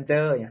for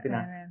Adventure อย่างซี่น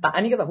ะแต่อั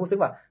นนี้ก็แบบรู้สึก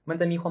ว่ามัน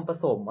จะมีความผ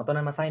สมเอาตัว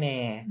นั้นมาใส่แน่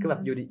คือแบ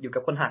บอยู่กั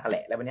บคนหักกันแหล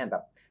ะแล้วบัดนี้แบ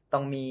บต้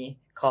องมี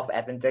Call for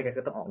Adventure ก็คื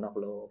อต้องออกนอก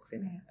โลกซี่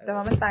นะแต่ว่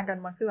ามันต่างกัน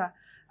มันคือว่า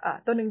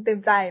ตัวนึงเต็ม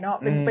ใจเนาะ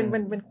เ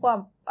ป็นความ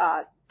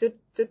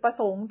จุดประ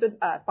สงค์จุด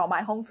เป้าหมา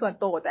ยของส่วน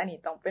ตัวแต่อันนี้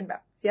ต้องเป็นแบ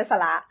บเสียส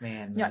ละ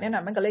ย้อนแน่นอ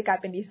นมันก็เลยกลาย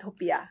เป็นดิสโทเ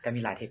ปียก็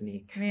มีหลายเทคนิค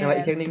แต่ว่า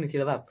อีกเทคนิคนึงที่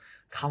แล้วแบบ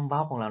คำเว้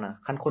าของเรานะ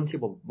คันคนที่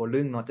บ่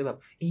ลึงเนาะจะแบบ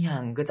อีหยั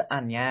งก็จะอ่า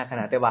นยากข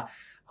นาดแต่ว่า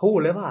ฮู้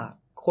เลยว่า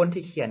คน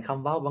ที่เขียนค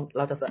ำเว้าเ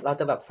รา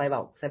จะแบบใส่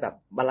แบบ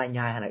บรรย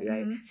ายขนาด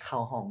เข้า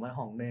ห้องมา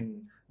ห้องนึง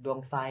ดวง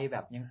ไฟแบ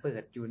บยังเปิ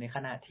ดอยู่ในข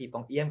ณะที่ป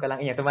องเอี้ยมกำลัง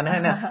อีหยังสมมุตินั้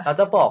นน่ะเรา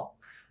จะบอก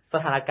ส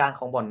ถานการณ์ข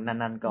องบ่อน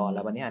นั้นๆก่อนแ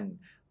ล้วบัดนี้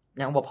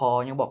ยังบ่พอ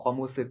ยังบอกความ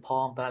รู้สึกพร้อ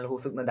มตอนนั้นเรา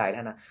รู้สึกนั่นใด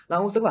ท่านน่ะเรา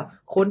รู้สึกว่า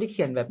คนที่เ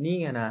ขียนแบบนี้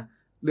ไงนะ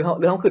หรือเ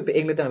ฮาคิดไปเอ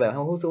งหรือจังแบบเฮ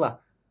ารู้สึกว่า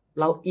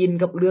เราอิน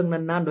กับเรื่อง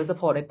นั้นๆโดยเฉ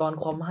พาะในตอน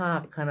ความรั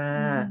กคั่นน่ะ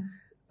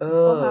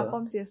คว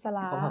ามเสียสล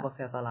ะ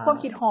ความ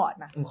คิดฮอด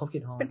นะความคิ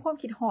ดฮอดเป็นความ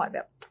คิดฮอดแบ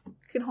บ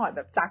คิดฮอดแ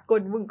บบจากก้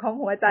นบึ้งของ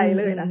หัวใจ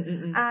เลยนะ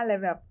อ่านแล้ว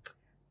แบบ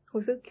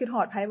รู้สึกคิดฮ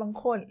อดไผบาง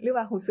คนหรือ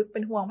ว่ารู้สึกเป็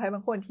นห่วงไผบ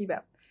างคนที่แบ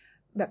บ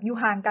อยู่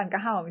ห่างกันกั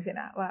บเฮาจังซี่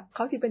นะว่าเข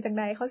าสิเป็นจังไ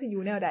ด๋เขาสิอ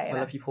ยู่แนวใดนะค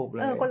นละพิภพเล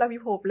ยคนละพิ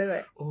ภพเลย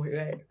โอ้ยเ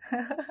อ้ย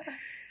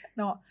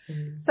เนาะ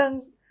ซึ่ง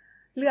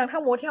เรื่องทั้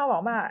งหมดที่เฮาบอ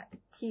กมา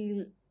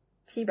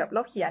ที่แบบเร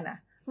าเขียนน่ะ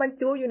มัน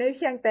จูอยู่ในเ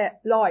พียงแต่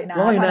100 หน้า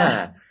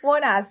บ่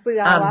น่าเชื่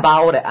ออ่านเบา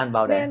ได้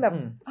แม่นแบบ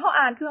เฮา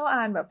อ่า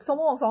นแบบชั่ว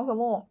โมง2ชั่ว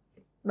โมง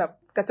แบบ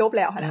ก็จบแ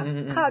ล้วหั่นน่ะ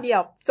คราวเดีย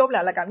วจบแล้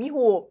วก็มี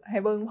รูปให้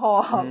เบิ่งพร้อ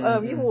ม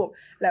มีรูป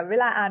แล้วเว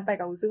ลาอ่านไป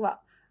ก็รู้สึกว่า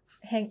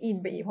แฮงอิน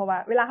ไปอีกเพราะว่า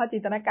เวลาเฮาจิ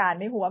นตนาการ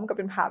ในหัวมันก็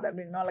เป็นภาพแบบ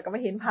นึงเนาะแล้วก็มา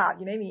เห็นภาพอ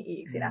ยู่ในนี้อี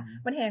กสินะ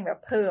มันแฮงแบบ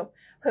เ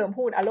พิ่ม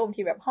พูดอารมณ์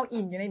ที่แบบเฮาอิ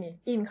นอยู่ในนี้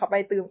อินเข้าไป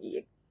เติมอี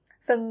ก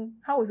ซึ่ง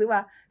เฮารู้สึกว่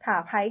าถ้า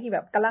ไผที่แบ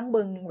บกำลังเ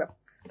บิ่งแบบ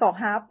สอก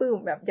หาปึ้ม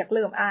แบบอยากเ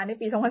ริ่มอ่านใน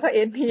ปี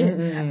2021นี่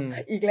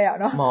อีกแล้ว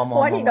เนาะเพรา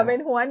ะว่านี่ก็เป็น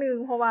หัวนึง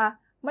เพราะว่า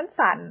มัน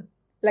สั้น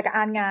แล้วก็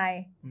อ่านง่าย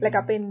แล้วก็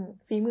เป็น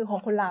ฝีมือของ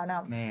คนลาวน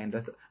ำแม่นโด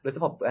ยเฉ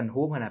พาะอัน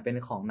ฮูปน่ะเป็น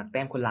ของนักแ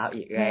ต้มคนลาว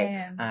อีก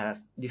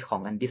ดิสขอ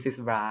งอัน This is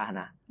Bra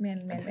น่ะแม่น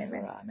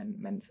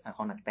ข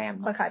องนักแต้ม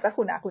ค่อนข้างจะ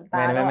คุ้นคุ้นตา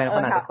แม่นๆ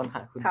ค่อนข้า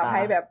งจะคุ้นตาถ้าใคร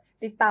แบบ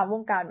ติดตามว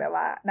งการแบบ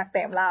ว่านักแ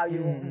ต้มลาวอ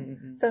ยู่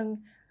ซึ่ง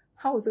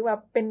เฮารู้สึกว่า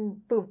เป็น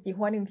ปึ้มอีก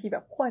หัวนึงที่แบ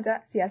บควรจะ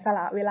เสียสล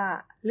ะเวลา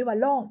หรือว่า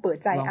ลองเปิด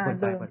ใจอ่าน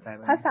เบิ่ง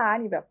ภาษา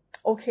นี่แบบ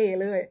โอเค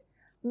เลย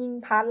ยิ่ง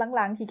พาร์ทห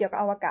ลังๆที่เกี่ยวกับ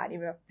อวกาศนี่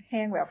แบบแฮ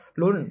งแบบ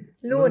รุ่น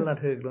ระ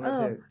ทึก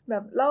แบ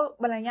บแล้ว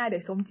บรรยายได้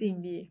สมจริง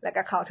ดีแล้ว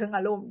ก็เข้าถึงอ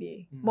ารมณ์ดี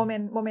บ่แ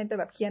ม่นแต่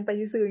แบบเขียนไป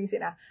ซื่อๆจัง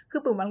ซี่นะคื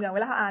อปึ้มบางเรื่องเว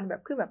ลาเฮาอ่านแบ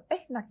บคือแบบ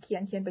นักเขีย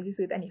นไป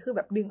ซื่อๆแต่อันนี้คือแ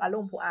บบดึงอาร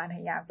มณ์ผู้อ่านใ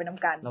ห้ยากไปน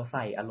ำกันเราใ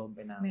ส่อารมณ์ไป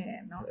นำแม่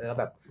นเนาะ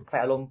แบบใส่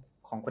อารมณ์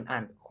ของคนอ่า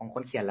นของค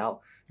นเขียนแล้ว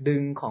ดึ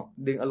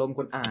งอารมณ์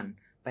คนอ่าน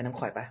ไปนำ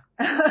ข่อยไป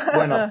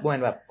บ่แม่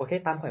นแบบโอเค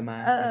ตามข่อยมา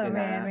จังซี่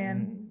นะแม่น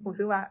รู้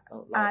สึกว่า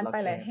อ่านไป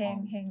แล้วแฮ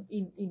ง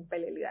อินไป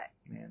เรื่อย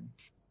ๆแม่น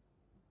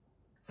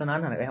ฉะนั้น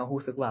หั่นเฮา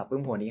รู้สึกว่าปึ้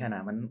มหัวนี้หั่นน่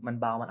ะมัน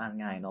เบามันอ่าน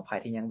ง่ายเนาะไผ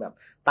ที่ยังแบบ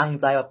ตั้ง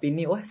ใจว่าปี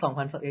นี้โอ๊ย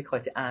2021ข่อ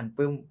ยจะอ่าน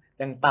ปึ้ม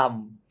ยังต่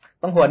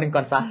ำต้องหัวนึงก่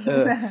อนซะ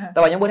แต่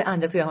ว่ายังบ่ได้อ่าน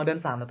จักเทื่อเฮาเดือ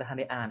น3แล้วแต่ทัน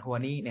ได้อ่านหัว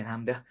นี้แนะน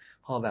ำเด้อ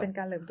พอแบบเป็น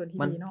การเริ่มต้นที่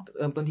ดีเนาะเ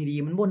ริ่มต้นที่ดี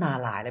มันบ่น่า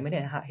หลายเลยไม่ได้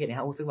เฮ็ดให้เ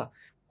ฮารู้สึกว่า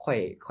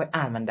ข่อย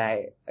อ่านมันได้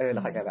แล้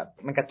วข่อยก็แบบ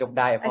มันก็จบ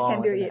ได้พอ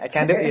I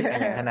can do it อะ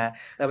ไรหั่นน่ะ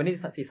แล้ววันนี้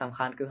สิ่งสำ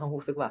คัญคือเฮา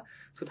รู้สึกว่า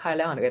สุดท้ายแ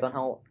ล้วตอนเฮ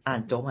าอ่าน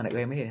จบไ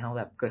ม่เห็นเฮา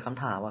แบบเกิดค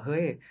ำถามว่าเฮ้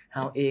ยเฮ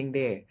าเองเ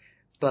ด้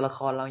ตัวละค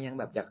รเรายัง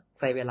แบบอยาก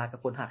ใช้เวลากับ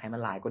คนหักให้มั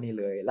นหลายกว่านี้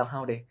เลยแล้วเฮ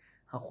าเด้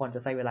เฮาควรจะ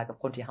ใช้เวลากับ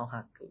คนที่เฮา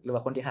ฮักหรือว่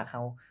าคนที่ฮักเฮ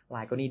าหล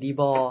ายกว่านี้ดี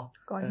บ่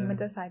ก่อนที่มัน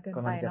จะสายเกินไปเน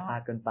าะก่อนมันจะสาย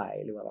เกินไป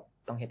หรือว่าแบบ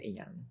ต้องเฮ็ดอีห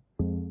ยัง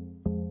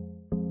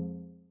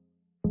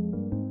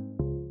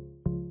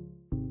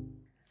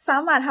สา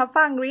มารถรับ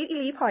ฟัง Read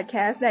Elite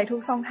Podcast ได้ทุ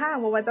กช่องทาง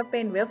บ่ว่าจะเ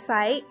ป็นเว็บไซ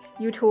ต์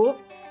YouTube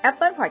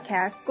Apple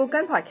Podcast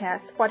Google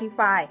Podcast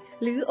Spotify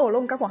หรือโอล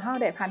มกับพวกเฮา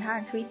ได้ผ่านทาง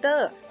Twitter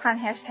ผ่าน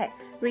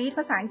 #read ภ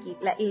าษาอังกฤษ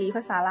และ elite ภ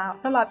าษาลาว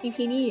สำหรับ EP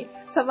นี้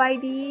สบาย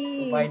ดี